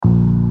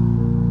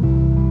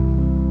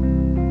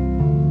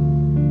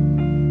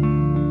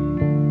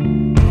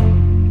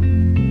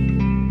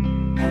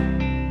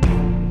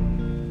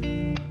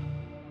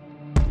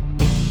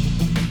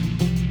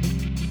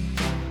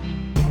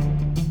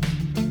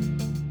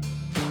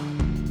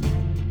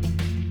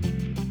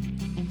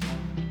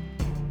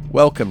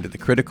Welcome to the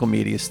Critical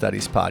Media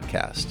Studies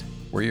Podcast.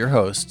 We're your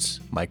hosts,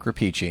 Mike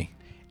Rapici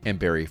and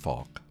Barry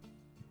Falk.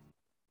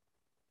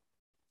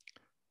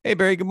 Hey,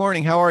 Barry, good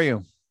morning. How are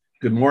you?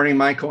 Good morning,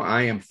 Michael.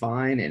 I am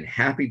fine and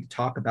happy to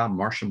talk about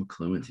Marshall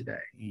McLuhan today.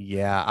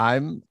 Yeah,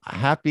 I'm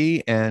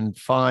happy and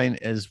fine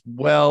as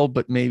well,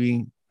 but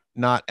maybe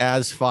not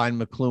as fine.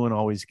 McLuhan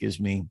always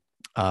gives me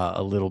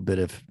a little bit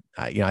of,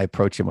 I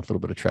approach him with a little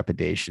bit of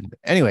trepidation. But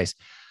anyways,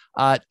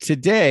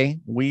 today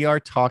we are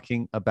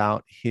talking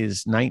about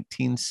his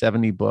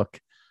 1970 book,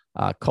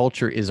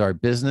 Culture is Our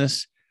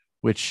Business,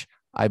 which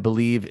I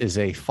believe is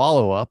a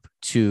follow-up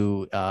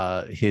to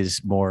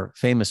his more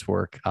famous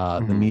work,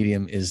 The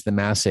Medium is the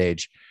Mass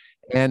Age.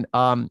 And,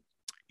 I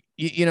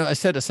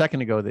said a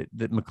second ago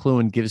that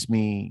McLuhan gives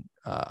me,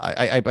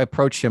 I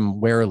approach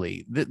him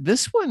warily.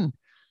 This one,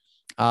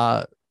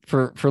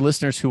 for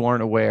listeners who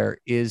aren't aware,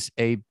 is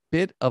a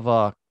bit of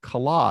a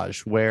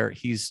collage where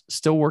he's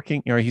still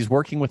working, he's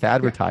working with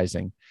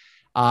advertising.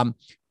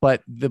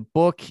 But the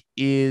book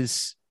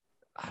is,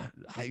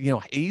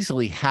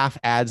 easily half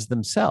ads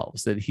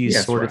themselves that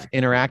he's of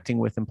interacting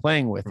with and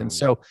playing with. And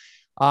so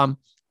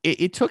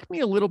it took me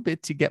a little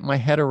bit to get my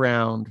head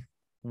around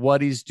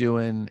what he's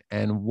doing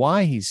and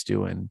why he's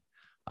doing.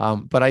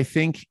 But I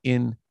think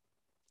in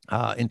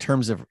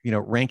terms of,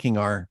 ranking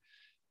our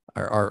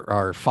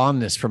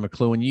fondness for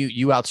McLuhan,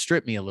 you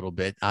outstrip me a little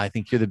bit. I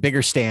think you're the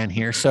bigger stan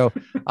here. So,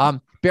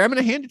 Bear, I'm going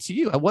to hand it to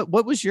you.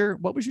 What was your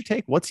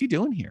take? What's he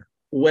doing here?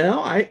 Well,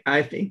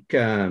 I think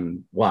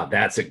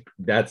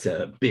that's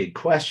a big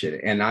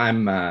question, and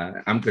I'm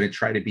going to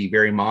try to be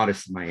very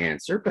modest in my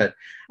answer. But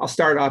I'll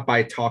start off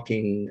by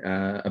talking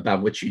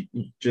about what you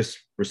just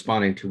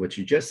responding to what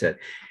you just said.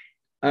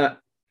 I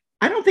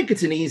don't think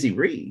it's an easy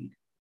read,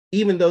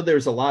 even though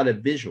there's a lot of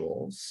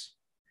visuals.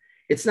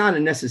 It's not a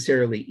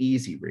necessarily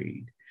easy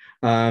read.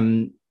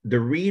 The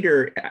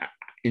reader,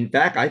 in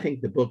fact, I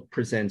think the book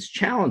presents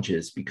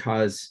challenges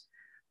because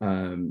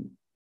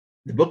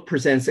the book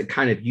presents a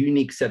kind of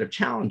unique set of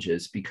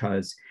challenges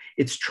because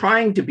it's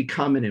trying to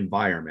become an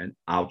environment.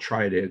 I'll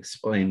try to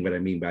explain what I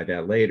mean by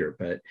that later.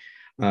 But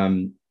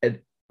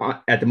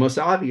at the most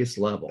obvious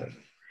level,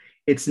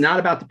 it's not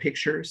about the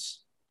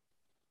pictures.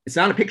 It's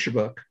not a picture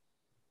book.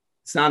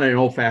 It's not an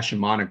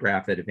old-fashioned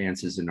monograph that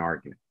advances an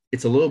argument.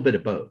 It's a little bit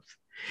of both.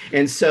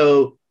 And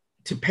so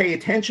to pay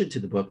attention to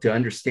the book, to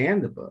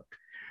understand the book,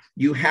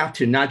 you have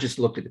to not just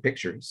look at the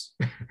pictures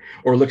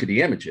or look at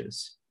the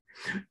images.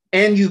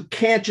 And you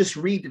can't just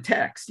read the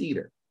text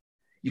either.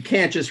 You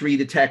can't just read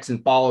the text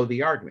and follow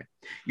the argument.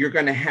 You're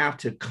going to have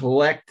to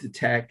collect the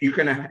text. You're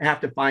going to have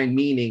to find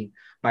meaning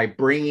by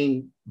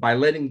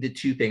letting the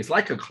two things,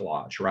 like a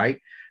collage, right?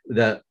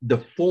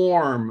 The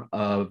form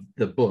of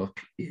the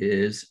book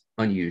is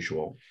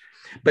unusual.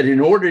 But in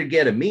order to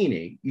get a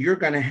meaning, you're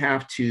going to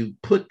have to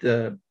put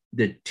the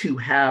two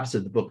halves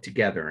of the book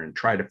together and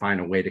try to find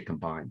a way to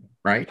combine them,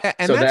 right?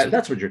 And so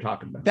that's what you're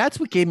talking about. That's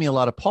what gave me a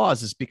lot of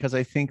pause, is because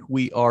I think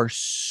we are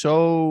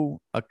so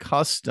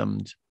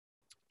accustomed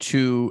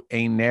to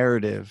a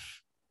narrative.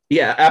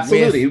 Yeah,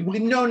 absolutely. We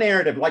know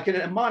narrative, like in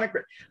a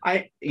monograph.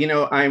 I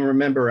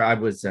remember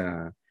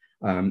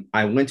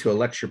I went to a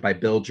lecture by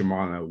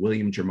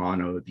William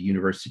Germano at the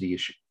University.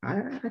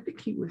 I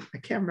think I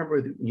can't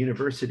remember the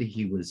university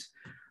he was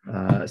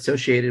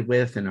associated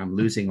with, and I'm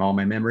losing all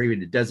my memory,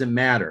 but it doesn't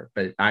matter.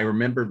 But I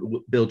remember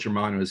Bill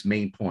Germano's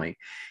main point.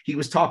 He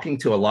was talking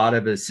to a lot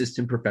of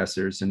assistant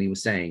professors, and he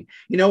was saying,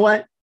 you know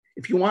what?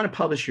 If you want to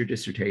publish your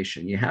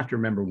dissertation, you have to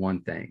remember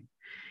one thing.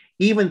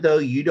 Even though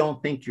you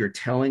don't think you're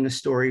telling a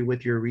story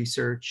with your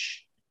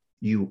research,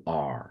 you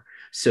are.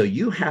 So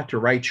you have to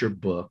write your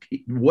book,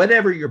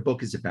 whatever your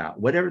book is about,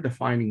 whatever the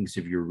findings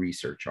of your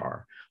research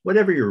are,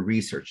 whatever your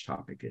research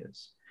topic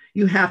is.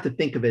 You have to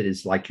think of it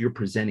as like you're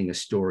presenting a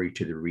story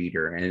to the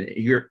reader, and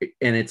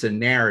it's a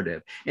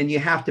narrative, and you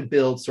have to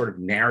build sort of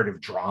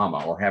narrative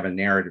drama or have a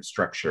narrative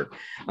structure,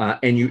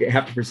 and you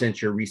have to present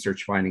your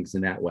research findings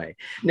in that way.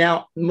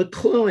 Now,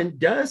 McLuhan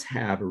does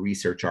have a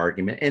research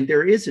argument, and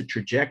there is a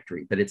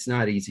trajectory, but it's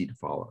not easy to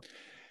follow.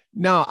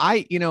 No,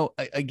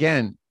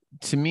 again,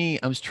 to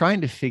me, I was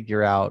trying to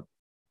figure out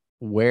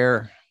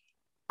where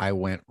I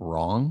went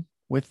wrong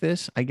with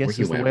this, I guess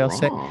is the way I'll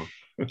say.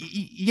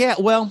 Yeah,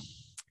 well,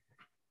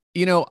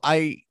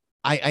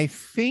 I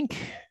think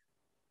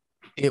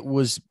it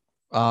was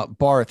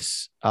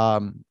Barth's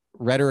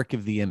Rhetoric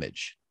of the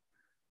Image.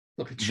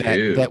 Look at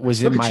you. That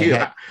was in my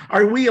head.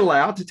 Are we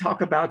allowed to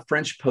talk about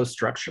French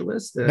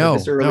post-structuralists? No,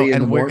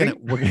 and we're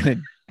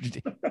gonna.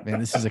 Man,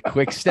 this is a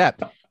quick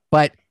step,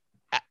 but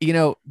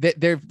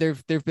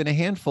there've been a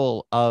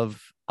handful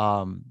of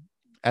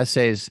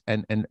essays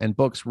and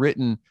books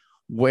written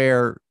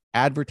where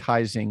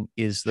advertising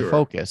is the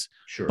focus.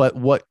 Sure. But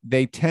what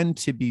they tend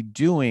to be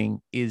doing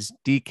is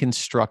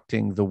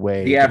deconstructing the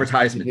way the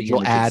advertisement, the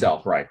image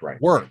itself,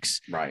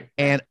 works. Right.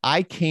 And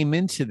I came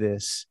into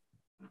this,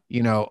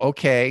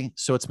 okay,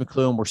 so it's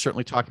McLuhan. We're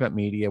certainly talking about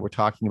media. We're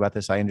talking about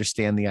this. I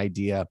understand the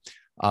idea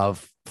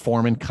of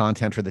form and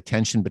content, or the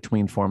tension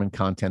between form and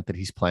content that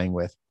he's playing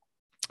with.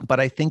 But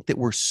I think that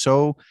we're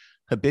so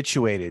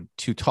habituated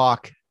to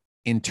talk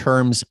in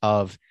terms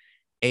of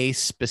a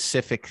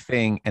specific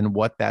thing and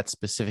what that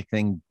specific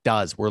thing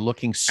does. We're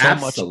looking so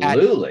much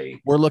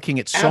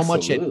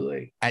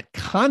at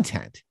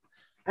content.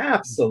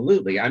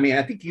 Absolutely. I mean,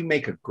 I think you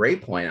make a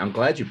great point. I'm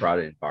glad you brought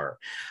it in, Bart,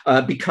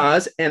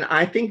 because, and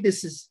I think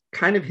this is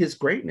kind of his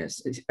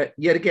greatness.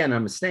 Yet again,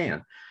 I'm a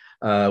stan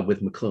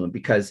with McLuhan,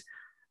 because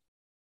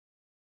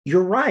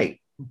you're right.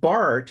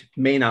 Barthes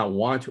may not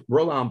want to,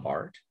 Roland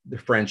Barthes, the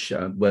French,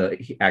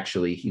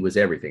 he was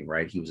everything,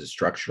 right? He was a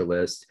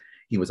structuralist.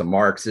 He was a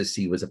Marxist.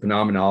 He was a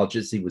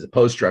phenomenologist. He was a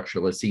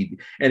post-structuralist.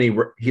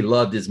 He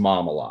loved his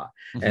mom a lot,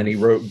 and he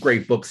wrote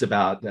great books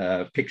about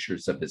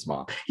pictures of his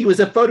mom. He was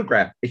a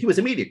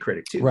media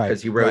critic too,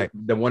 because he wrote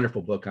the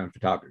wonderful book on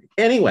photography.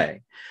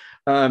 Anyway,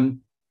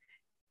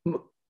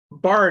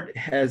 Barthes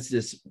has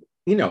this,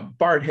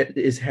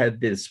 Barthes had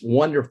this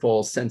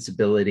wonderful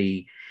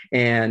sensibility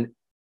and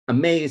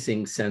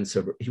amazing sense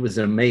of. He was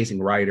an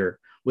amazing writer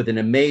with an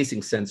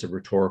amazing sense of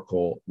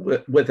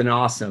with an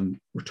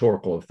awesome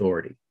rhetorical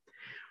authority.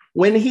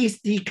 When he's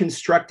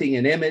deconstructing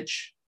an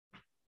image,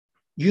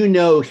 he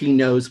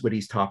knows what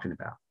he's talking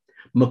about.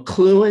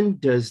 McLuhan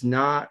does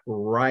not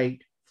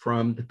write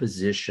from the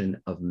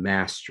position of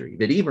mastery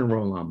that even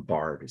Roland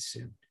Barthes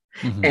assumed.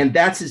 And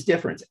that's his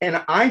difference.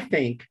 And I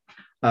think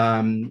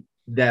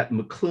that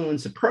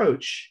McLuhan's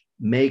approach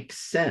makes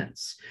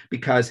sense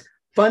because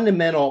one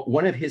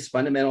of his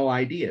fundamental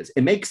ideas,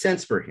 it makes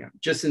sense for him,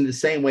 just in the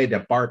same way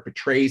that Barthes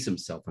betrays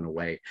himself in a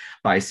way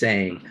by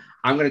saying,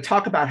 I'm going to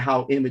talk about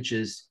how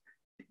images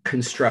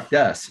construct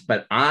us,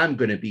 but I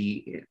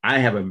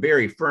have a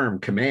very firm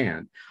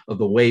command of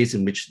the ways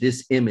in which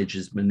this image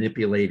is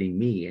manipulating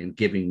me and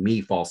giving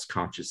me false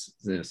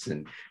consciousness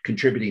and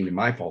contributing to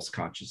my false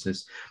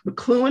consciousness.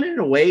 McLuhan, in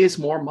a way, is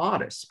more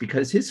modest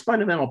because his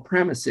fundamental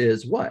premise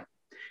is what?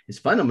 His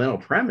fundamental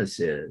premise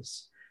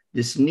is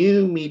this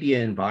new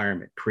media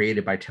environment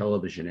created by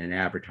television and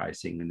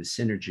advertising and the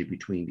synergy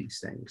between these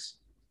things.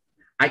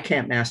 I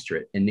can't master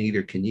it, and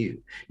neither can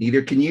you.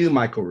 Neither can you,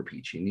 Michael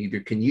Rapici.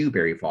 Neither can you,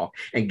 Barry Falk.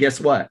 And guess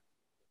what?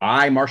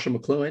 I, Marshall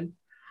McLuhan,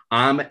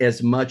 I'm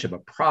as much of a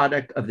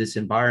product of this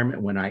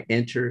environment when I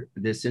enter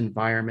this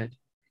environment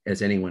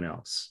as anyone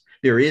else.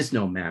 There is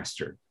no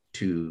master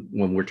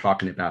when we're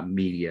talking about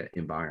media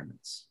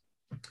environments.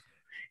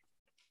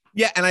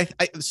 Yeah, and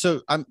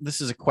this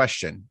is a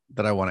question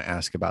that I want to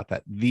ask about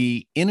that.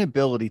 The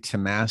inability to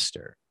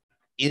master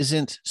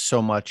isn't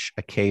so much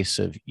a case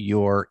of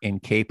you're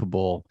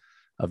incapable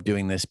of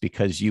doing this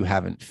because you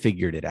haven't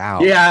figured it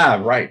out.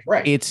 Yeah, right.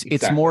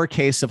 It's more a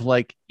case of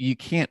like, you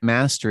can't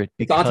master it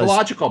because it's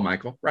ontological,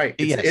 Michael. Right.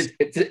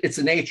 It's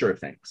the nature of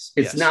things.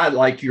 It's not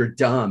like you're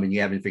dumb and you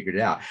haven't figured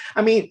it out.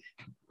 I mean,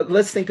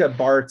 let's think of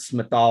Barthes'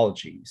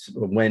 mythologies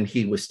when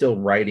he was still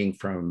writing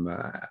from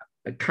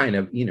a kind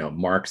of,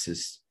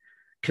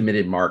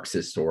 committed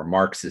Marxist or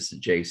Marxist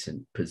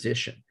adjacent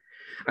position.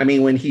 I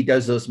mean, when he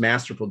does those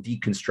masterful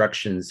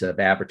deconstructions of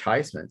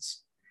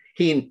advertisements,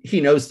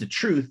 he knows the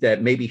truth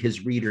that maybe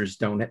his readers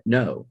don't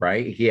know,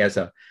 right? He has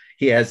a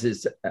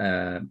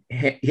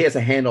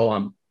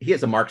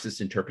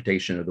Marxist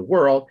interpretation of the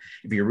world.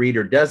 If the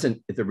reader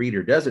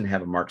doesn't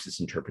have a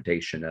Marxist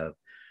interpretation of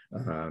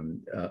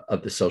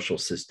the social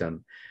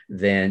system,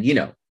 then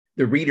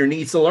the reader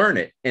needs to learn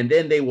it, and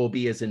then they will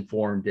be as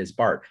informed as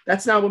Barthes.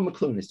 That's not what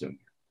McLuhan is doing.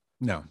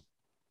 No.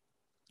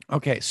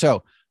 Okay,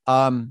 so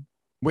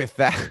with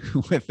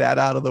that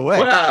out of the way.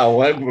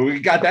 Wow, we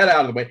got that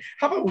out of the way.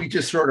 How about we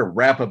just sort of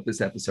wrap up this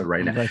episode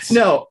right now?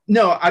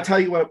 No, I'll tell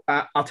you what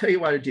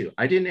to do.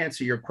 I didn't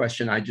answer your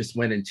question. I just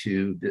went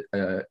into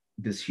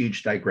this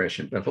huge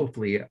digression, but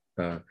hopefully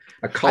a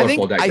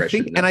colorful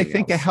digression. I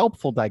think a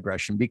helpful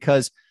digression,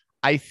 because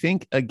I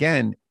think,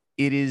 again,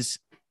 it is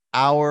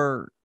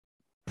I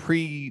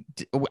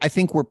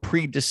think we're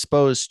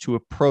predisposed to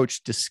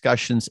approach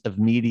discussions of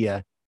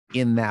media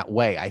in that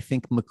way. I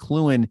think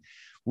McLuhan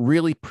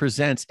really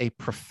presents a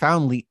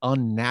profoundly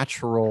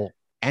unnatural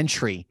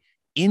entry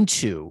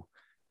into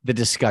the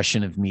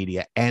discussion of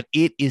media, and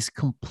it is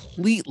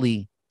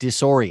completely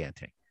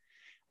disorienting.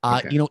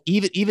 Okay.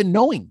 Even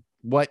knowing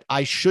what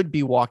I should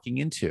be walking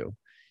into,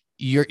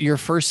 your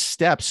first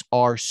steps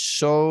are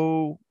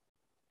so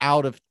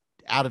out of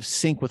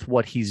sync with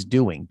what he's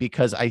doing,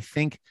 because I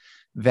think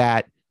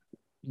that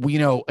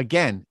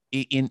again,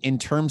 in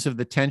terms of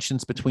the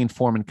tensions between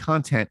form and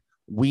content,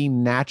 we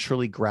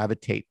naturally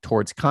gravitate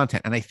towards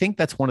content. And I think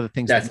that's one of the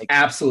things that's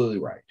absolutely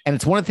right. And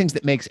it's one of the things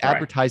that makes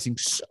advertising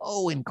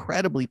so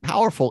incredibly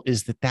powerful,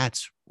 is that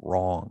that's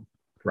wrong.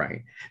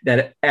 Right.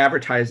 That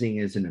advertising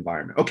is an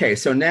environment. Okay.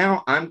 So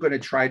now I'm going to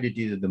try to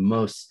do the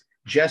most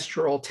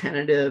gestural,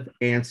 tentative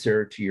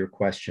answer to your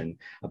question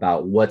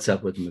about what's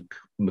up with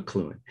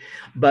McLuhan.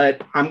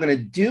 But I'm going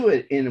to do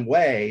it in a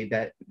way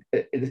that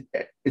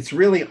it's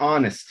really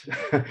honest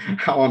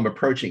how I'm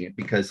approaching it,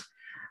 because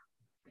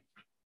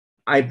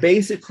I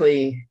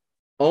basically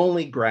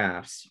only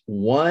grasp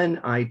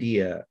one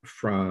idea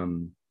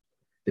from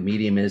The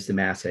Medium is the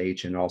Mass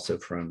Age, and also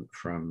from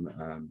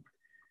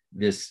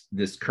this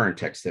current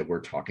text that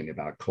we're talking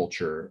about,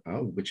 culture,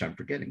 which I'm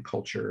forgetting.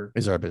 Culture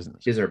is our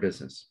business. Is our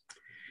business.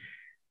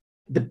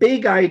 The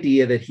big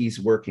idea that he's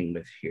working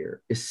with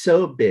here is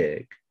so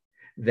big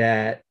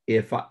that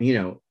if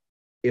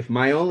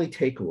my only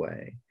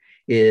takeaway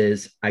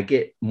is I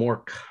get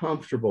more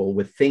comfortable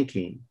with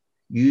thinking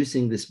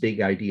using this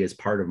big idea as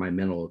part of my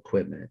mental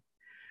equipment,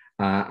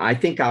 I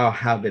think I'll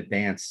have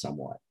advanced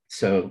somewhat.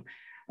 So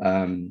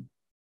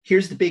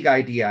here's the big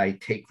idea I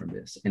take from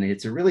this. And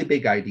it's a really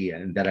big idea,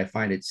 and that I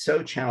find it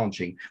so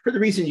challenging for the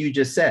reason you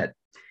just said.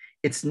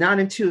 It's not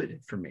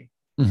intuitive for me.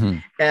 Mm-hmm.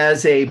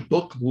 As a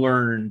book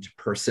learned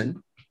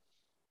person,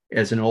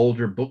 as an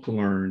older book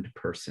learned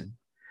person,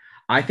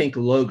 I think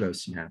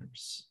logos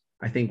matters.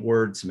 I think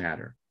words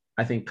matter.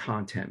 I think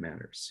content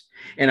matters.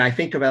 And I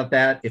think about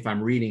that if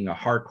I'm reading a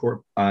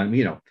hardcore, a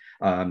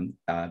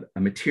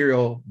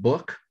material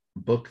book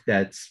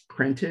that's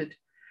printed,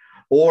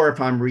 or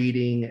if I'm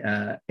reading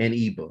an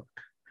ebook.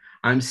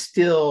 I'm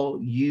still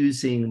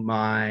using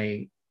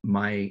my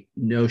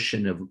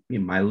notion of,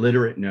 my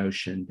literate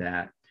notion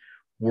that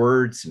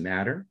words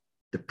matter.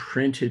 The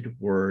printed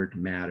word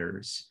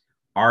matters.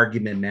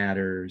 Argument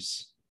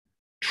matters.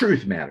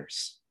 Truth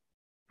matters.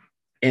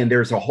 And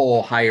there's a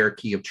whole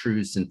hierarchy of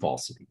truths and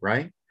falsity,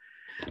 right?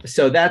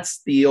 So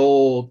that's the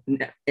old,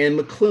 and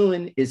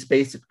McLuhan is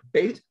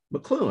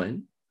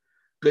McLuhan,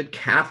 good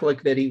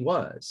Catholic that he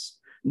was,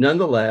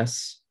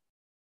 nonetheless,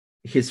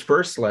 his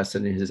first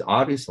lesson and his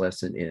obvious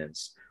lesson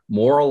is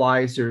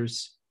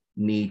moralizers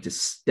need to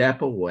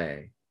step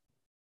away.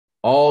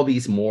 All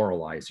these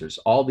moralizers,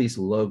 all these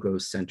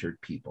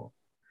logo-centered people,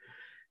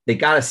 they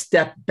got to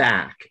step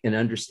back and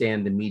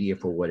understand the media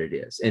for what it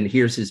is. And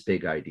here's his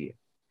big idea,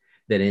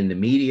 that in the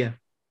media,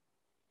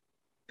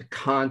 the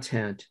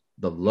content,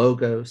 the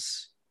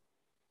logos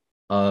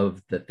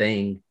of the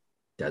thing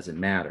doesn't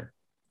matter.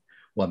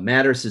 What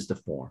matters is the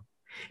form.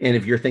 And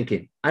if you're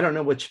thinking, I don't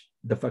know what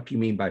the fuck you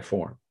mean by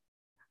form,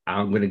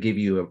 I'm going to give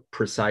you a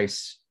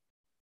precise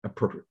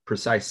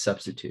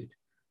substitute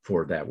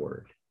for that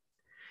word.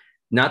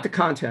 Not the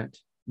content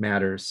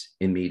matters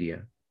in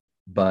media,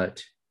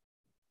 but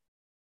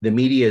the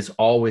media is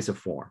always a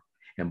form.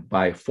 And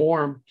by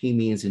form, he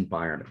means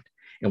environment.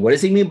 And what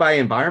does he mean by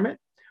environment?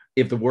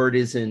 If the word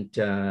isn't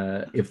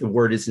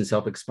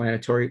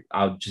self-explanatory,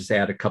 I'll just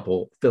add a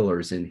couple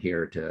fillers in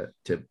here to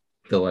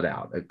fill it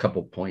out, a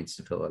couple points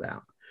to fill it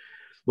out.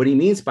 What he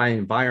means by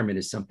environment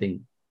is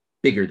something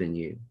bigger than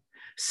you,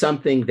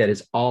 something that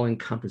is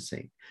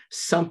all-encompassing,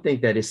 something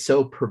that is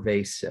so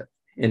pervasive.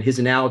 And his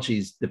analogy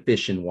is the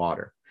fish in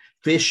water.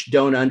 Fish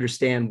don't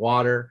understand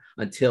water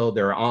until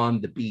they're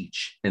on the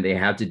beach, and they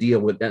have to deal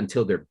with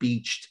until they're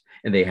beached,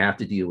 and they have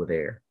to deal with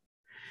air.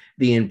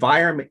 The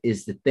environment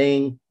is the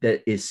thing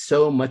that is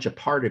so much a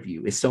part of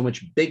you, is so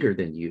much bigger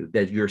than you,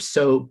 that you're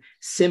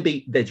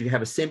that you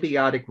have a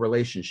symbiotic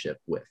relationship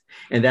with.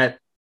 And that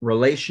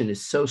relation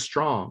is so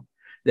strong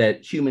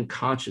that human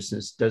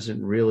consciousness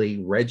doesn't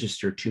really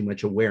register too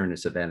much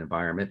awareness of that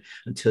environment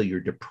until you're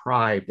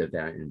deprived of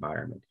that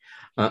environment,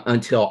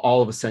 until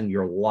all of a sudden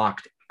you're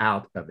locked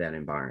out of that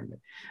environment.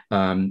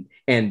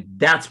 And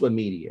that's what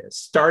media is.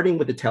 Starting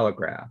with the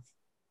telegraph,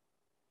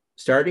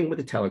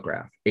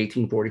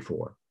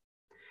 1844,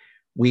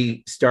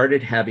 we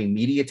started having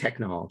media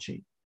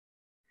technology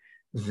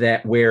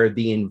where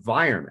the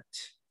environment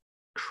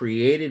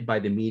created by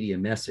the media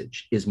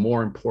message is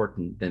more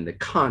important than the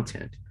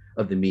content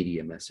of the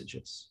media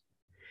messages.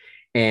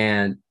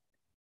 And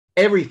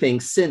everything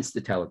since the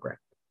telegraph,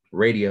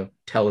 radio,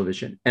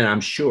 television, and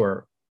I'm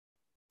sure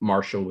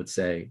Marshall would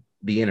say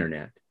the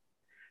internet,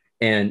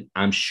 and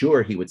I'm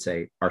sure he would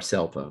say our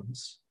cell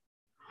phones,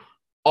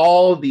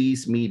 all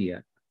these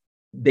media,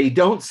 they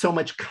don't so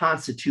much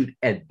constitute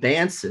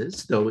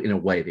advances, though in a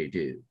way they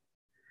do,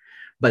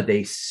 but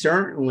they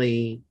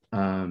certainly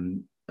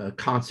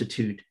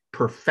constitute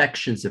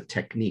perfections of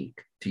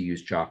technique, to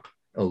use Jacques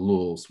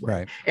Ellul's way.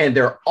 Right. And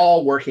they're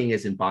all working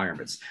as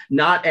environments,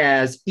 not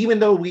as, even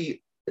though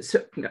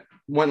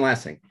one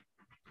last thing,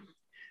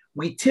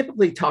 we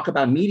typically talk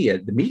about media.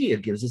 The media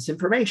gives us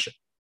information.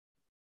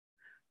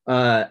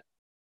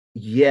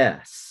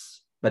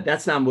 Yes, but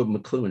that's not what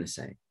McLuhan is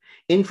saying.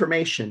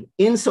 Information,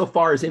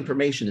 insofar as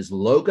information is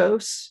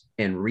logos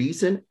and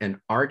reason and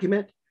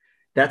argument,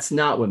 that's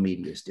not what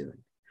media is doing,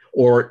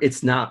 or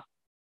it's not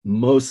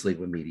mostly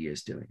what media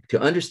is doing.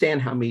 To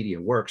understand how media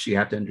works, you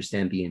have to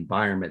understand the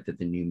environment that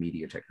the new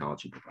media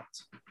technology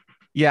provides.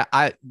 Yeah,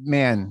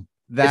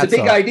 that's a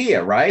big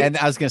idea, right? And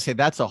I was going to say,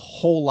 that's a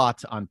whole lot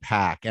to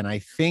unpack. And I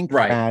think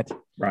that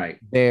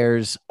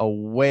there's a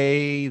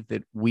way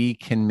that we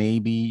can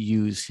maybe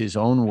use his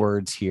own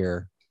words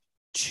here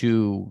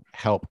to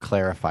help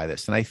clarify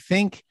this. And I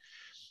think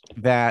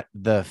that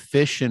the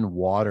fish in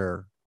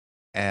water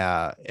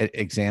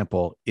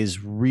example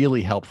is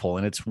really helpful.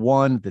 And it's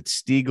one that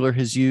Stiegler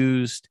has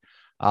used.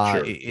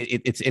 Sure.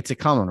 It's a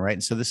common, right?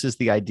 And so this is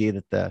the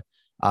idea that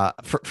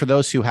for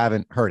those who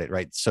haven't heard it,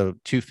 right? So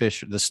two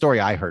fish, the story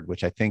I heard,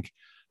 which I think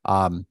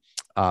I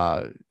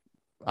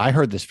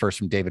heard this first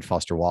from David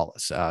Foster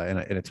Wallace in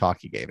a talk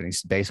he gave. And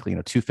he's basically,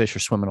 two fish are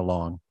swimming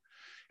along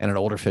and an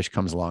older fish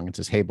comes along and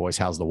says, "Hey boys,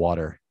 how's the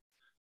water?"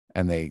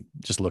 And they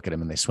just look at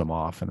him and they swim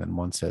off. And then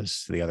one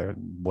says to the other,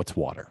 what's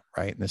water,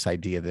 right? And this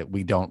idea that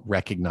we don't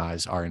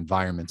recognize our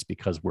environments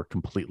because we're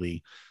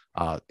completely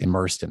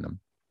immersed in them.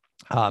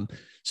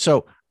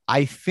 So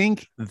I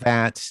think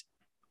that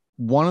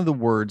one of the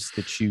words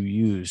that you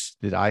used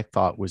that I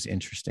thought was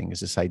interesting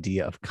is this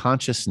idea of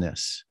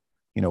consciousness.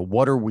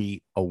 What are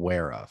we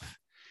aware of?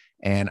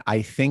 And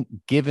I think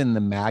given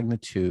the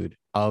magnitude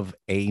of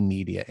a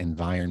media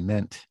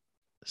environment,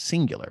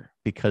 singular,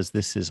 because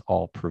this is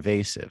all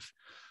pervasive,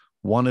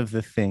 one of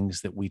the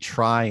things that we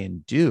try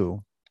and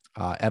do,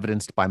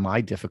 evidenced by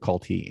my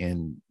difficulty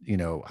in,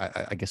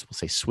 I guess we'll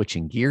say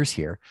switching gears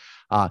here,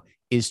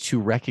 is to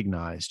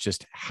recognize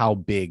just how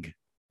big,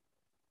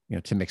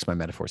 to mix my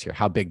metaphors here,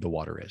 how big the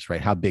water is, right?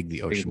 How big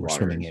the ocean we're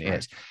swimming in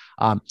is.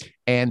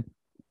 And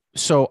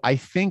so I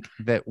think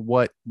that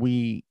what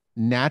we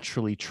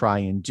naturally try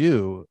and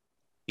do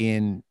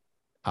in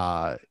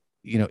the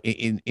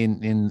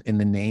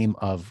name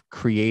of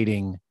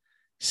creating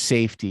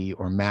safety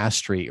or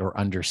mastery or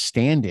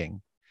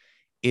understanding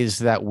is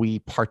that we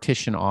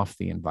partition off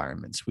the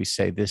environments. We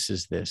say this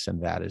is this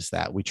and that is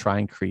that. We try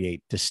and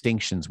create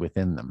distinctions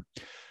within them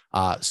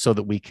so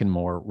that we can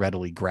more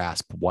readily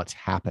grasp what's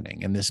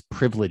happening. And this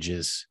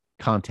privileges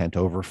content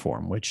over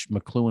form, which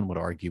McLuhan would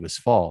argue is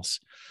false.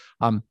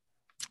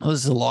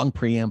 This is a long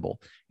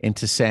preamble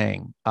into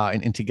saying,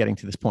 and into getting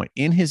to this point.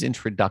 In his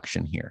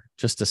introduction here,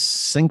 just a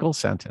single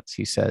sentence,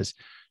 he says,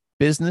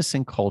 business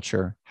and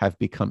culture have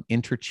become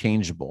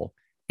interchangeable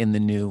in the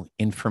new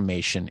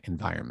information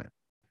environment,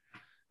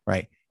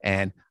 right?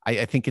 And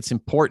I think it's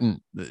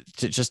important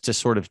to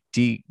sort of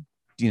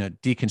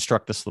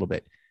deconstruct this a little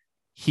bit.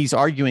 He's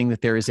arguing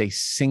that there is a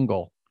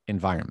single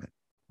environment,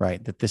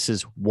 right? That this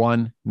is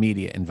one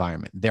media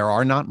environment. There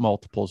are not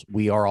multiples.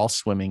 We are all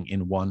swimming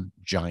in one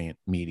giant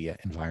media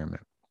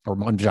environment or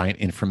one giant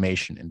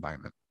information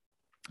environment.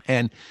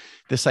 And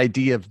this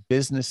idea of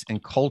business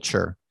and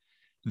culture,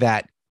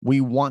 that we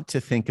want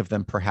to think of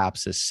them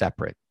perhaps as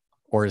separate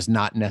or as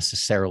not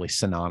necessarily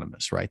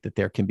synonymous, right? That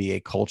there can be a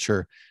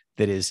culture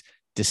that is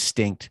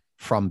distinct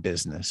from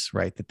business,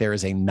 right? That there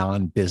is a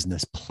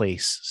non-business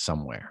place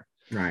somewhere.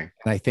 Right.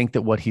 And I think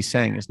that what he's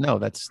saying is, no,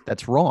 that's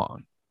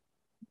wrong.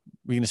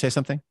 Were you going to say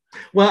something?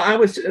 Well, I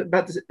was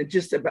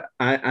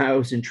I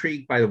was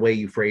intrigued by the way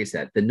you phrase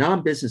that. The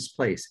non-business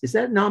place. Is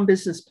that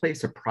non-business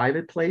place a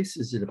private place?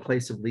 Is it a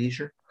place of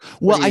leisure?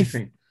 Well, I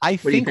think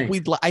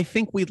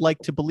we'd like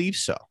to believe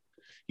so.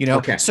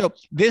 Okay. So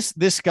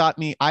this got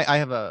me. I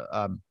have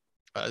a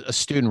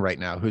student right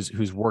now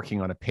who's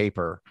working on a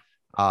paper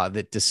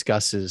that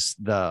discusses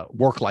the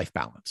work-life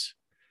balance.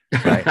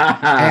 Right.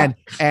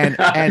 and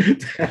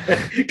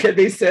can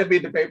they send me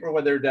the paper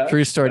when they're done?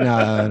 True story. No,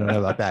 I don't know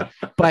about that.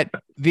 But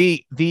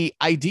the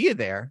idea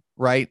there,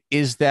 right,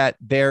 is that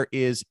there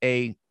is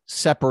a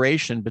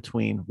separation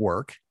between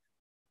work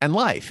and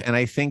life. And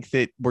I think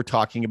that we're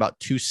talking about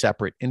two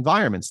separate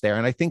environments there.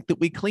 And I think that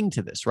we cling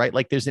to this, right?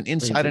 Like there's an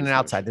inside and an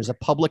outside. There's a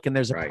public and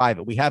there's a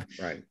private. We have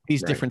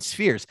these different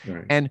spheres.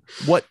 Right. And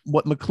what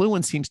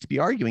McLuhan seems to be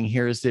arguing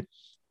here is that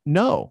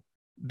no,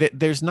 that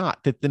there's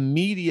not, that the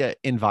media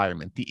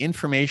environment, the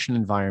information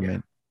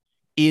environment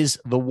is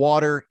the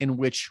water in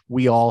which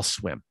we all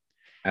swim.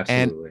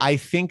 Absolutely. And I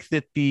think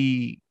that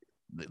to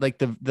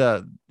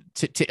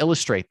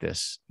illustrate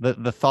this,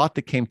 the thought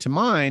that came to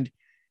mind,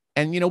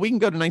 and, we can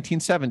go to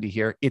 1970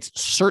 here. It's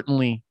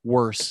certainly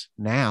worse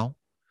now,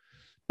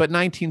 but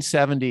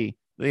 1970,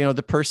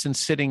 the person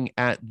sitting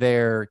at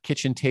their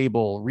kitchen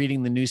table,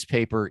 reading the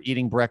newspaper,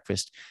 eating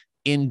breakfast,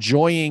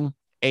 enjoying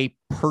a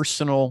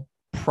personal,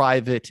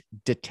 private,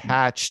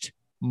 detached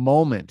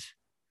moment,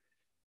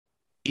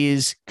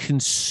 is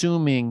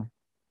consuming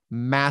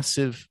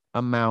massive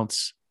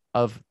amounts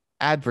of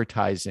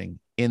advertising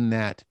in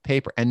that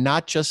paper, and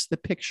not just the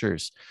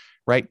pictures,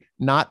 right?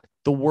 Not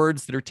the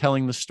words that are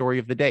telling the story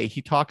of the day.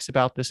 He talks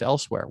about this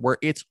elsewhere, where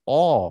it's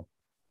all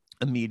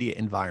a media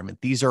environment.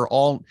 These are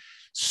all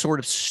sort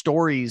of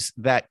stories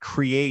that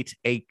create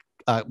a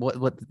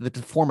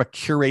that form a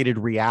curated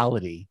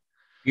reality.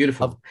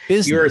 Beautiful.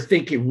 You're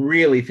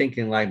really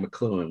thinking like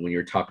McLuhan when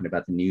you're talking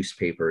about the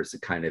newspaper as a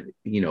kind of,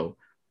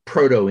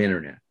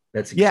 proto-internet.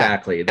 That's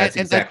exactly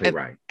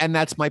right. And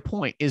that's my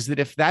point, is that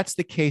if that's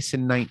the case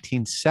in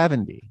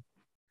 1970,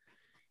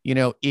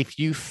 if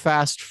you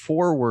fast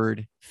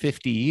forward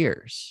 50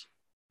 years,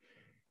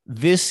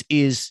 this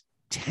is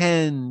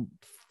 10.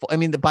 I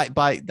mean, by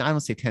I don't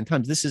say 10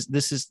 times. This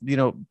is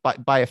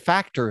by a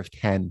factor of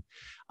 10.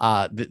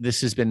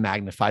 This has been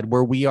magnified,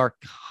 where we are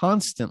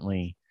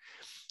constantly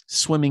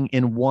swimming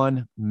in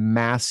one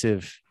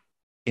massive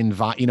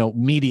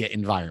media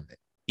environment.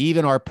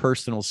 Even our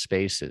personal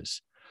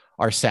spaces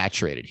are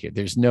saturated here.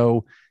 There's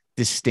no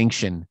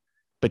distinction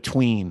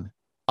between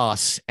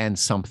us and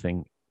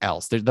something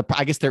else.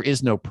 I guess there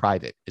is no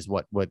private, is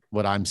what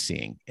I'm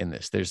seeing in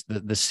this. There's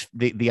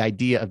the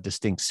idea of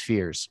distinct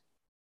spheres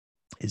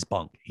is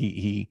bunk.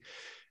 He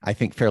I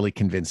think fairly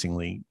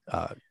convincingly.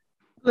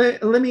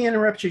 Let me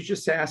interrupt you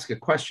just to ask a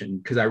question,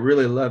 because I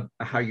really love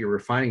how you're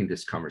refining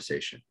this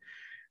conversation.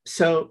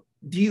 So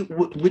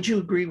would you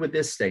agree with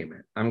this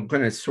statement? I'm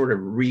going to sort of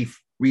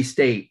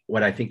restate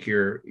what I think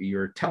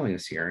you're telling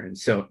us here. And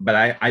so, but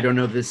I don't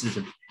know if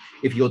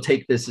if you'll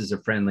take this as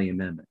a friendly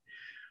amendment.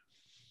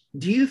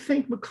 Do you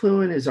think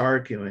McLuhan is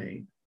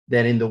arguing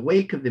that in the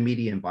wake of the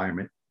media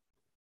environment,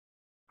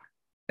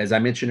 as I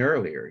mentioned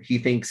earlier, he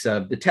thinks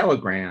of the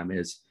telegram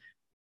as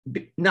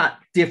not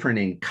different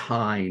in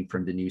kind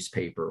from the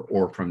newspaper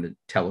or from the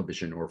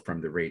television or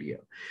from the radio,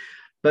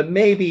 but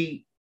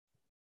maybe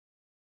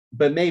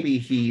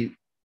he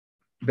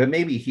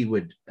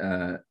would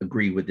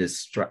agree with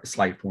this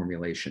slight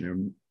formulation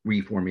or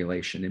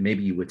reformulation, and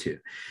maybe you would too.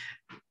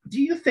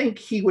 Do you think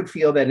he would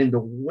feel that in the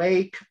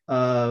wake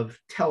of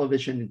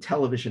television and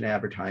television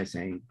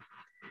advertising,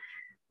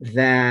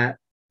 that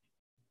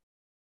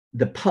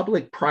the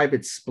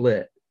public-private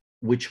split,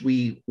 which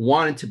we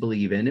wanted to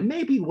believe in, and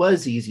maybe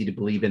was easy to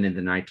believe in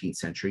the 19th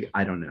century,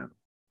 I don't know,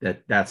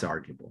 that's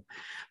arguable.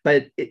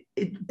 But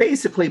it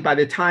basically, by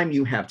the time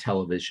you have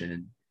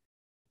television,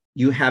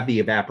 you have the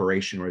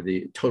evaporation or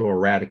the total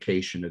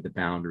eradication of the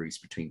boundaries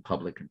between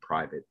public and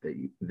private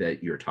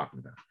that you're talking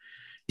about.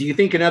 Do you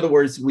think, in other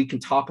words, we can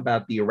talk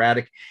about the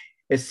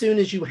as soon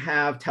as you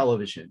have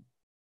television,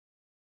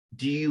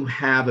 do you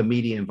have a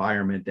media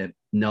environment that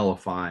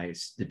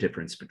nullifies the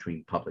difference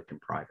between public and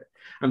private?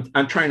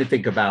 I'm trying to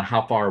think about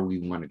how far we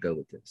want to go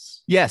with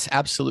this. Yes,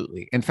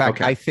 absolutely. In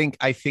fact, okay.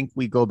 I think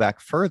we go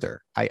back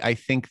further. I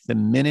think the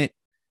minute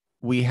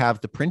we have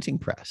the printing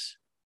press,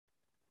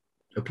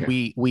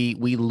 okay,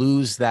 we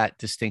lose that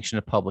distinction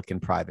of public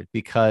and private,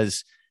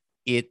 because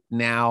the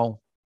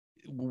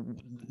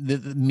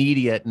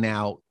media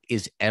now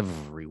is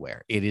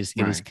everywhere. It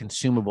is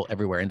consumable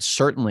everywhere, and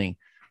certainly,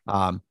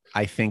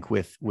 I think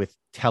with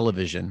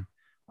television,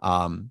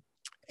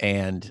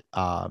 and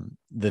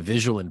the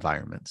visual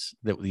environments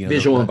that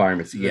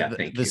environments,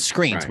 the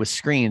screens, with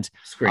screens,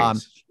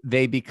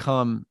 they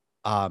become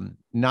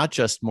not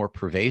just more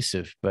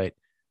pervasive, but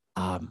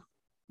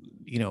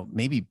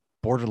maybe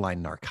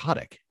borderline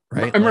narcotic,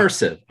 right?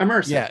 Immersive,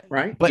 yeah,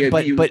 right?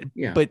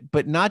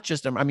 But not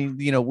just. I mean,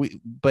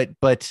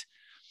 but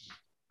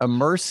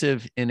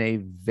immersive in a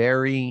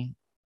very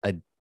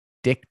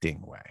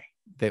addicting way.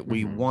 That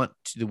we want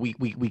to,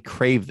 we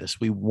crave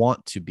this. We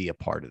want to be a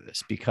part of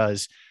this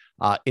because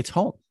it's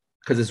home.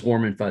 Because it's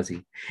warm and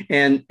fuzzy,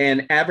 and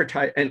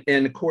advertise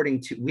and according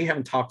to, we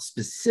haven't talked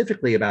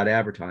specifically about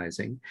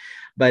advertising,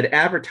 but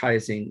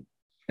advertising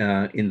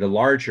in the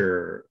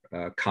larger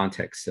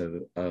context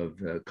of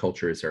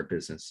culture is our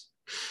business.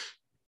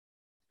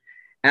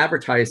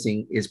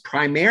 Advertising is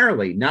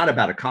primarily not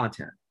about a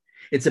content.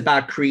 It's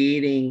about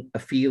creating a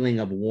feeling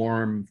of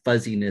warm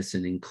fuzziness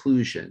and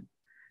inclusion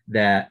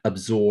that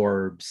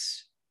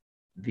absorbs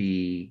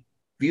the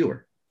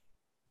viewer,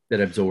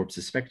 that absorbs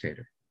the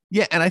spectator.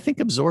 Yeah. And I think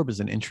absorb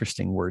is an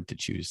interesting word to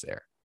choose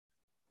there,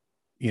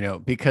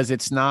 because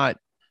it's not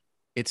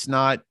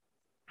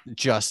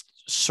just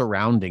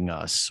surrounding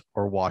us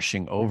or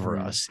washing over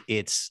us.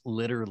 It's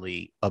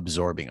literally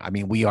absorbing. I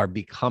mean, we are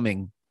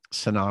becoming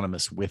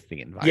synonymous with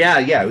the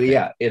environment.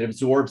 Yeah. It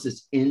absorbs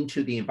us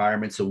into the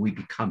environment, so we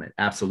become it.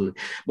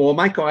 Absolutely. Well,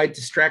 Michael, I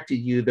distracted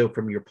you though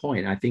from your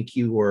point. I think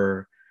you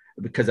were,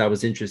 because I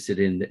was interested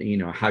in,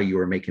 how you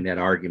were making that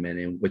argument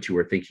and what you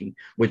were thinking,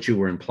 what you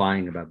were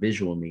implying about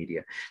visual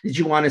media. Did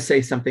you want to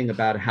say something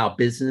about how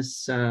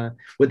business,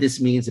 what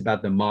this means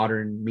about the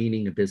modern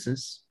meaning of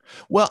business?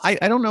 Well, I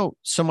don't know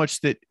so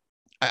much that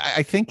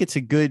I think it's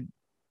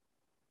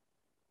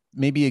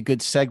maybe a good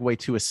segue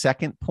to a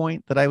second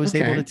point that I was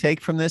able to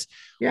take from this,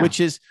 which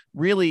is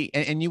really,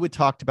 and you had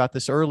talked about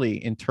this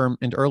earlier in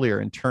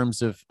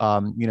terms of,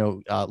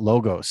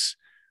 logos,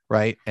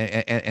 right?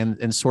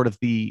 And sort of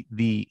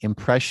the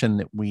impression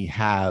that we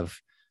have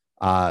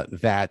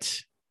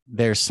that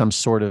there's some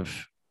sort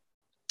of,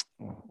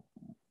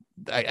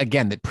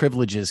 again, that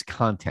privileges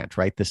content,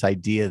 right? This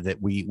idea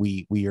that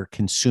we are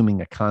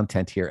consuming a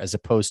content here as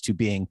opposed to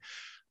being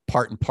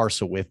part and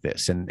parcel with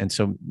this. And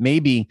so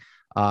maybe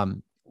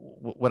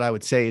what I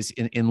would say is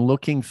in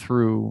looking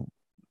through,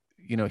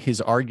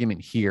 his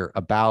argument here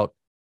about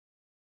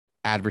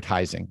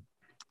advertising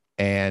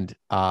and,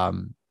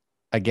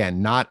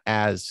 again, not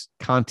as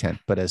content,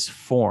 but as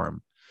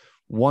form.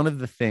 One of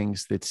the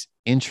things that's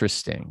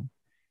interesting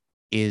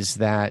is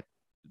that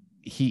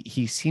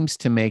he seems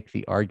to make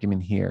the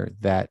argument here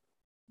that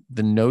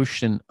the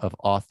notion of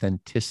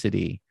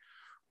authenticity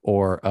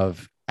or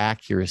of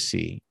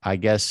accuracy, I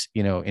guess,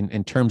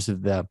 in terms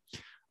of the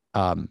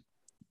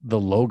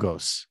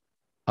logos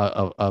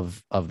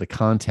of the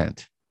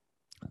content,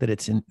 that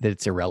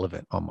it's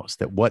irrelevant almost.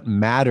 That what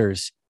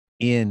matters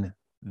in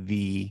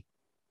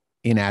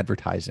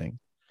advertising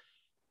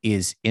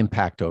is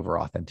impact over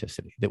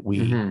authenticity. That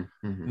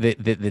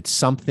that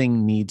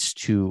something needs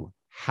to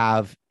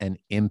have an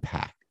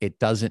impact. It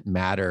doesn't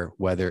matter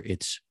whether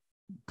it's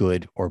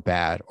good or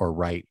bad or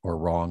right or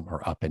wrong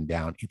or up and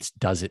down.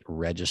 Does it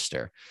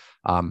register?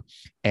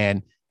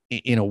 And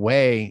in a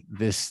way,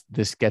 this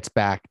gets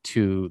back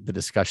to the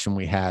discussion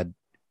we had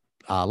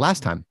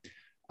last time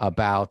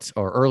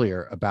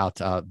earlier about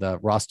the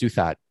Ross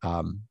Douthat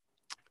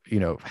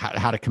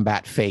how to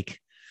combat fake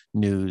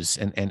news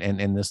and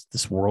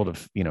this world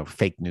of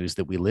fake news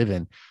that we live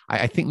in.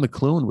 I think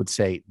McLuhan would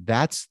say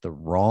that's the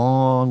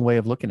wrong way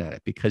of looking at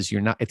it, because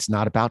it's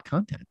not about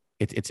content.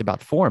 It's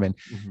about form. And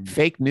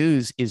fake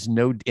news is I'm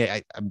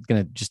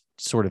going to just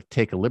sort of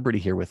take a liberty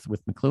here with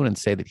McLuhan and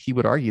say that he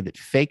would argue that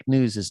fake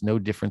news is no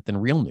different than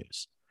real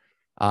news.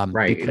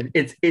 Right.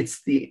 Because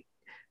it's the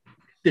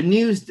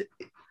news.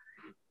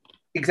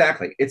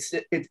 Exactly. It's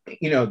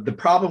the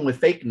problem with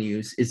fake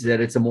news is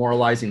that it's a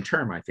moralizing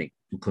term, I think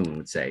McLuhan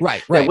would say.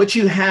 Right. That what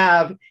you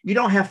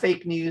don't have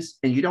fake news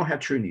and you don't have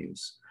true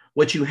news.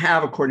 What you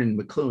have, according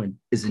to McLuhan,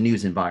 is a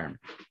news environment.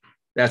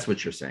 That's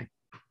what you're saying.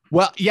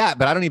 Well, yeah,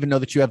 but I don't even know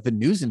that you have the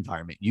news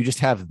environment. You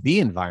just have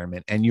the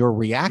environment, and you're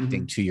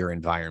reacting to your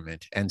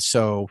environment. And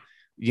so,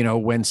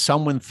 when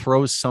someone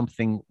throws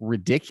something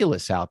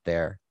ridiculous out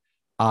there,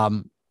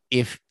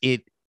 if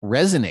it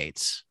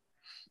resonates,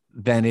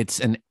 then it's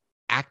an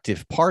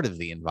active part of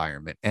the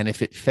environment. And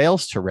if it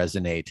fails to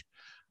resonate,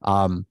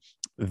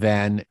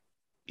 then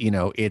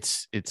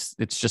it's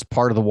just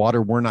part of the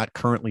water we're not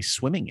currently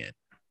swimming in.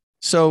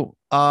 So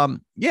in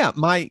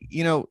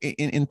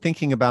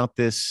thinking about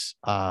this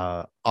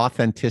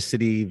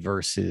authenticity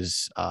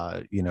versus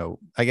I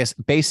guess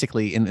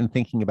basically in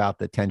thinking about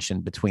the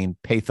tension between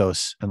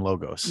pathos and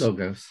logos.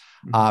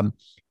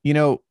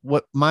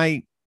 What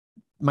my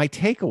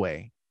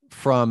takeaway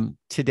from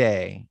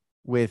today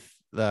with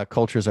the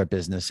Culture is Our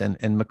Business and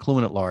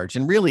McLuhan at large,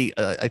 and really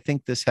I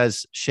think this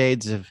has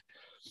shades of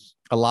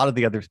a lot of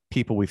the other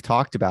people we've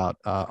talked about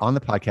on the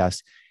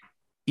podcast.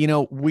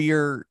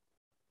 We're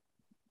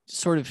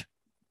sort of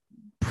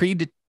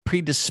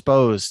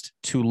predisposed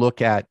to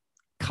look at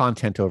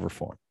content over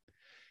form.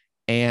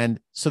 And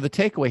so the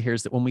takeaway here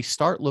is that when we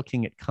start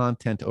looking at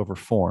content over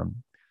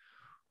form,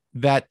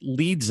 that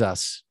leads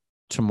us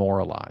to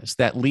moralize,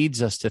 that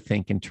leads us to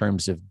think in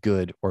terms of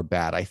good or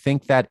bad. I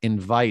think that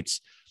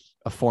invites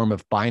a form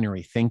of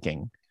binary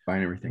thinking,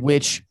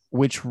 which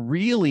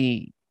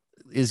really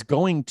is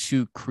going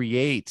to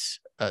create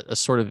a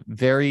sort of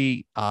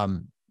very,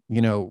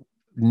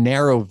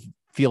 narrow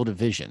field of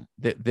vision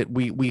that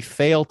we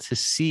fail to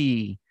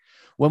see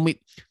when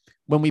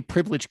we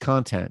privilege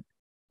content.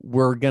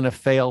 We're going to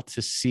fail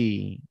to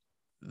see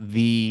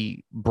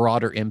the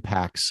broader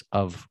impacts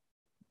of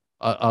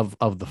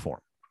the form.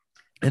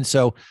 And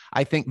so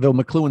I think, though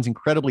McLuhan's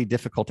incredibly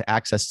difficult to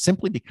access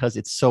simply because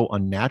it's so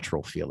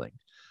unnatural feeling,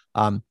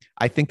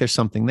 I think there's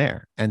something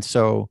there. And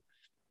so,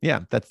 yeah,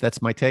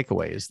 that's my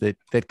takeaway, is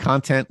that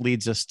content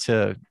leads us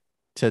to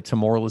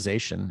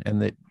moralization,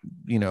 and that,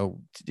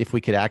 if we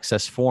could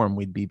access form,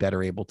 we'd be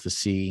better able to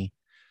see,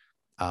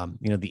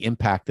 the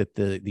impact that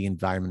the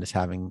environment is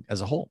having as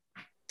a whole.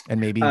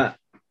 And maybe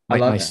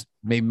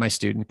my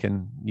student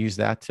can use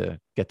that to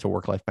get to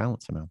work-life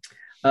balance somehow.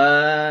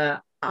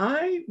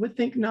 I would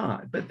think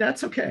not, but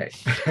that's okay.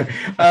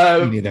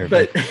 Me neither.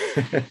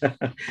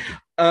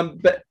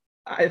 But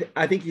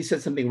I think you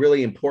said something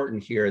really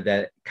important here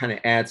that kind of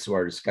adds to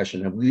our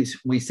discussion. And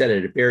we said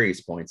it at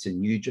various points,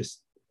 and you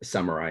just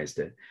summarized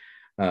it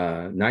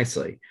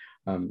nicely.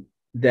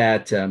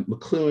 That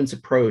McLuhan's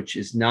approach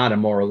is not a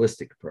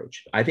moralistic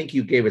approach. I think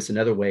you gave us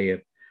another way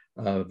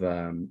of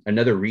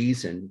another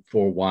reason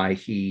for why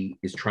he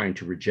is trying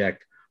to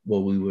reject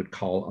what we would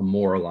call a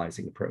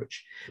moralizing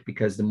approach,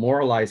 because the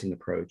moralizing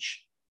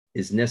approach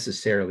is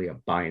necessarily a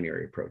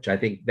binary approach. I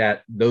think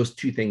that those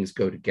two things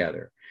go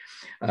together.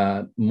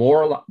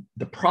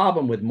 The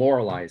problem with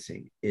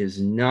moralizing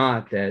is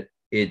not that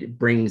it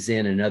brings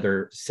in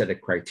another set of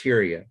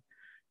criteria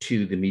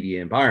to the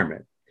media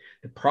environment.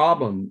 The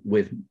problem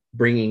with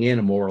bringing in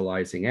a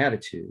moralizing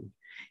attitude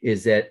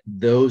is that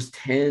those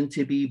tend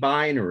to be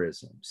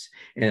binarisms,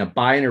 and a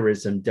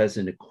binarism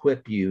doesn't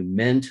equip you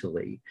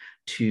mentally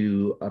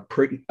to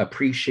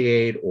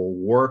appreciate or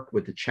work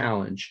with the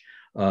challenge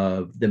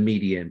of the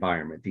media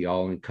environment, the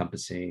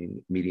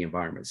all-encompassing media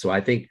environment. So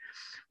I think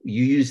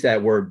you use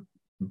that word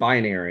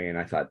binary, and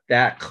I thought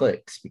that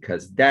clicks,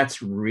 because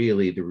that's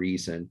really the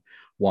reason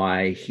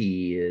why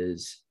he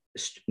is,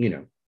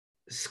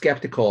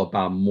 skeptical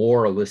about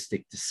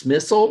moralistic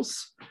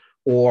dismissals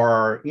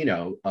or,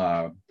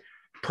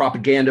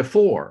 propaganda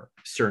for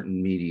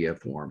certain media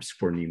forms,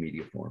 for new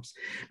media forms.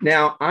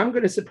 Now, I'm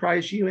going to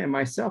surprise you and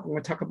myself. I'm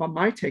going to talk about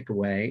my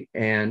takeaway,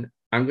 and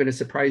I'm going to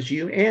surprise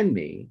you and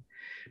me,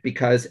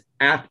 because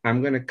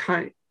I'm going to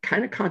kind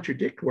of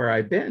contradict where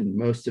I've been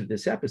most of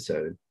this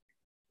episode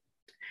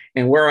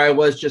and where I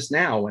was just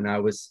now when I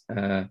was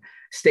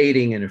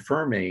stating and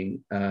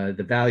affirming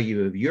the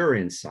value of your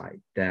insight,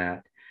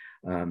 that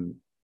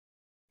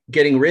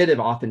getting rid of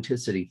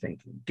authenticity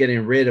thinking,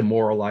 getting rid of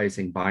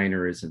moralizing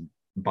binarism,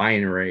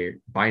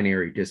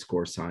 binary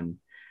discourse on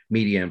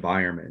media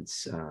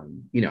environments,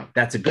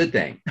 that's a good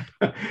thing.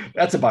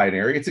 That's a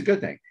binary, it's a good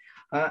thing.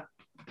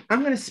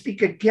 I'm going to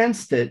speak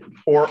against it,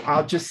 or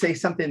I'll just say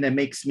something that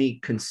makes me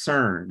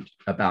concerned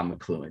about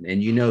McLuhan.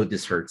 And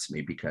this hurts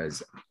me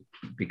because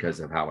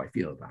of how I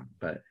feel about it.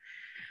 But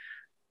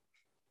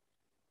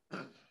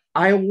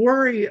I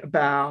worry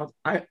about,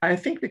 I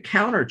think the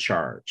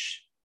countercharge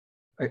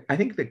I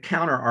think the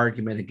counter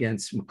argument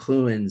against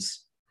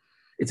McLuhan's,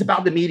 it's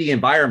about the media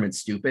environment,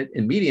 stupid.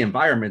 And media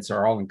environments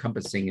are all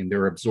encompassing and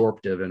they're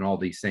absorptive and all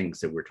these things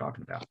that we're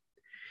talking about.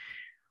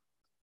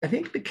 I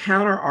think the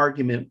counter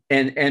argument,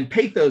 and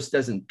pathos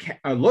doesn't,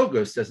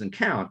 logos doesn't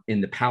count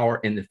in the power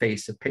in the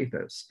face of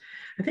pathos.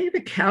 I think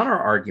the counter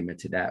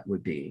argument to that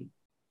would be,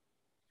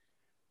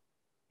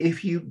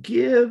 if you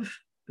give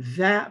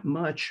that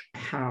much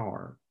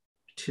power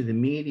to the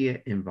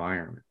media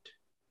environment,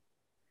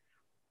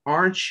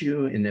 aren't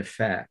you in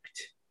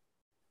effect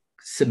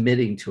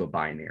submitting to a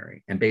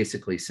binary and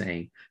basically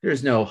saying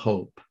there's no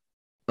hope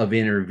of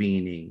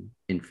intervening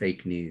in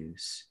fake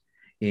news?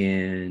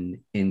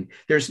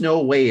 There's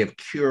no way of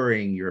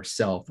curing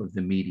yourself of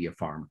the media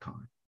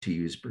pharmacon, to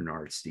use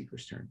Bernard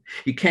Stiegler's term.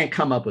 You can't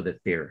come up with a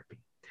therapy.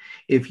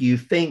 If you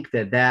think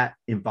that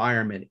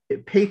environment,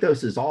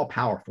 pathos is all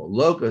powerful,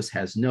 logos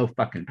has no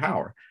fucking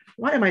power.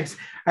 Why am I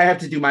have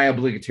to do my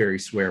obligatory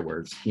swear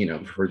words,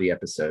 for the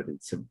episode.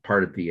 It's a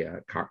part of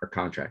the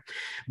contract.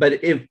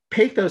 But if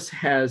pathos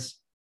has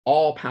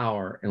all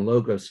power and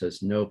logos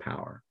has no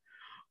power,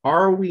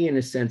 are we in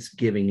a sense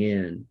giving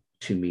in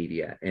to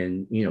media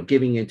and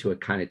giving into a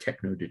kind of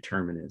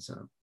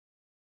techno-determinism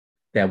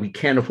that we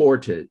can't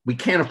afford to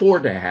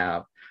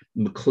have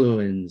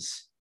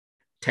McLuhan's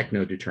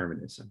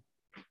techno-determinism?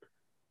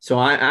 So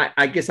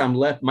I guess I'm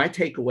left, my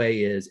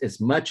takeaway is,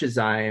 as much as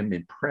I am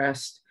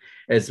impressed,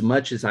 as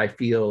much as I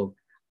feel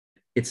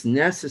it's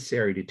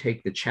necessary to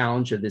take the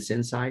challenge of this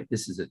insight,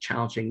 this is a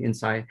challenging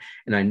insight,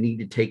 and I need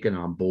to take it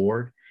on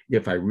board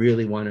if I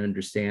really want to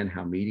understand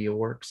how media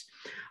works,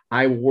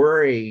 I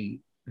worry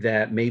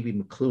that maybe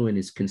McLuhan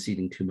is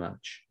conceding too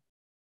much.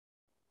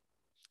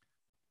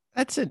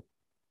 That's an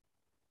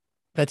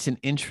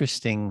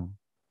interesting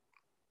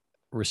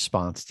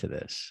response to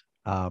this.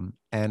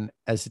 And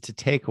as it's a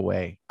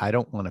takeaway, I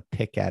don't want to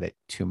pick at it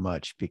too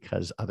much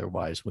because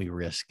otherwise we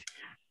risk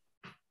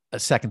a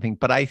second thing.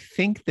 But I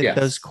think that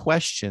those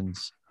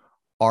questions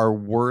are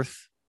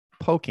worth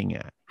poking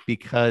at,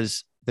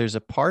 because there's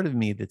a part of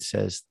me that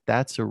says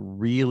that's a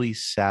really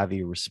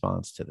savvy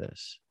response to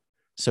this.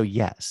 So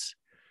yes,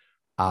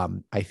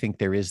 I think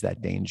there is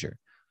that danger.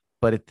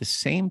 But at the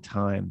same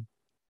time,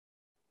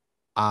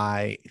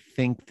 I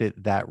think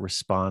that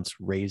response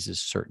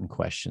raises certain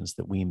questions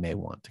that we may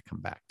want to come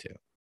back to.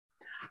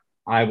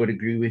 I would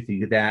agree with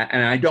you that,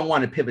 and I don't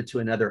want to pivot to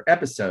another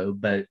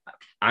episode, but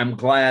I'm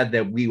glad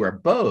that we are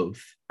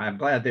both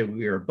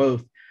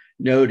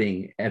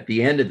noting at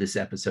the end of this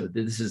episode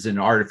that this is an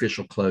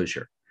artificial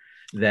closure,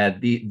 that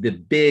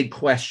the big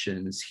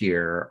questions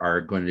here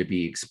are going to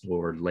be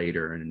explored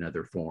later in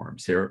other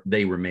forms.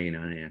 They remain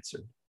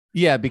unanswered.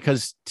 Yeah,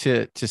 because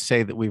to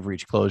say that we've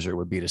reached closure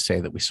would be to say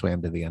that we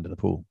swam to the end of the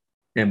pool.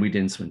 And we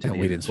didn't swim to the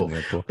end of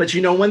the pool. But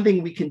one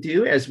thing we can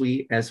do as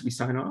we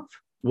sign off,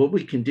 what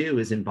we can do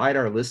is invite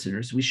our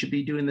listeners. We should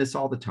be doing this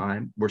all the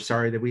time. We're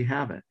sorry that we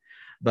haven't.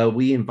 But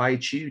we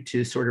invite you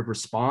to sort of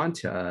respond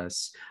to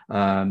us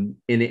in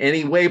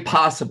any way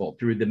possible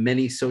through the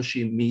many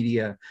social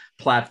media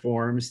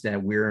platforms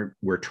that we're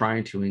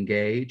trying to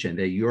engage and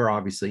that you're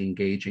obviously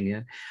engaging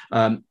in.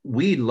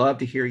 We'd love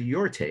to hear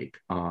your take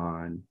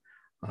on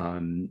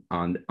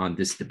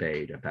this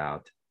debate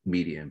about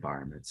media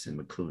environments and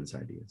McLuhan's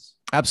ideas.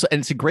 Absolutely.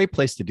 And it's a great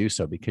place to do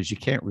so because you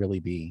can't really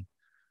be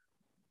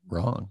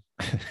wrong.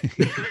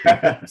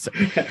 So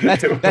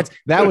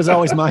that was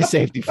always my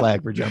safety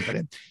flag for jumping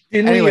in.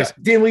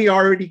 Didn't we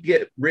already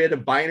get rid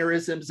of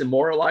binarisms and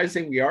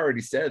moralizing? We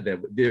already said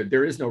that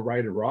there is no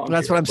right or wrong.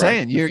 That's what I'm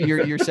saying.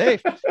 You're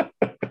safe. Not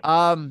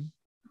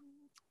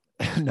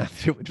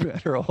that it would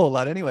matter a whole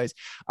lot anyways.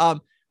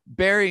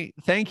 Barry,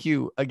 thank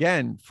you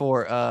again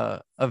for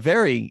a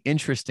very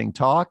interesting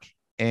talk.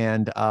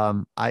 And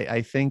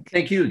I think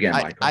thank you again,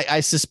 Michael.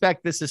 I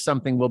suspect this is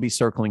something we'll be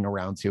circling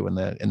around to in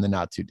the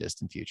not too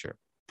distant future.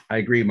 I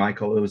agree,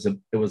 Michael. It was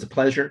a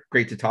pleasure.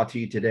 Great to talk to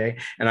you today.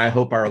 And I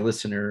hope our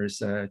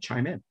listeners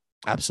chime in.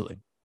 Absolutely.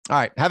 All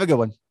right. Have a good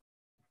one.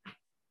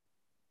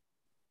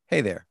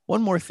 Hey there.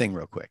 One more thing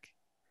real quick.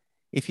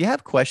 If you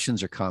have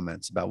questions or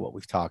comments about what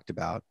we've talked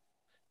about,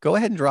 go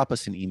ahead and drop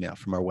us an email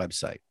from our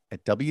website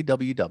at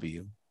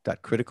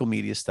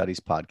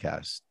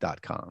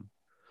www.criticalmediastudiespodcast.com.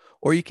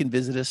 Or you can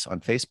visit us on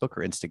Facebook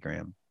or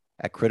Instagram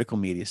at Critical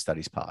Media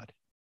Studies Pod.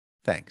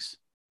 Thanks.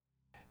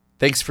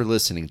 Thanks for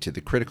listening to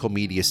the Critical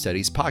Media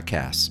Studies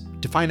Podcast.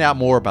 To find out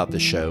more about the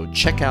show,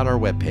 check out our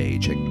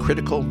webpage at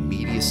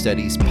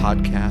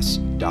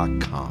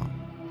criticalmediastudiespodcast.com.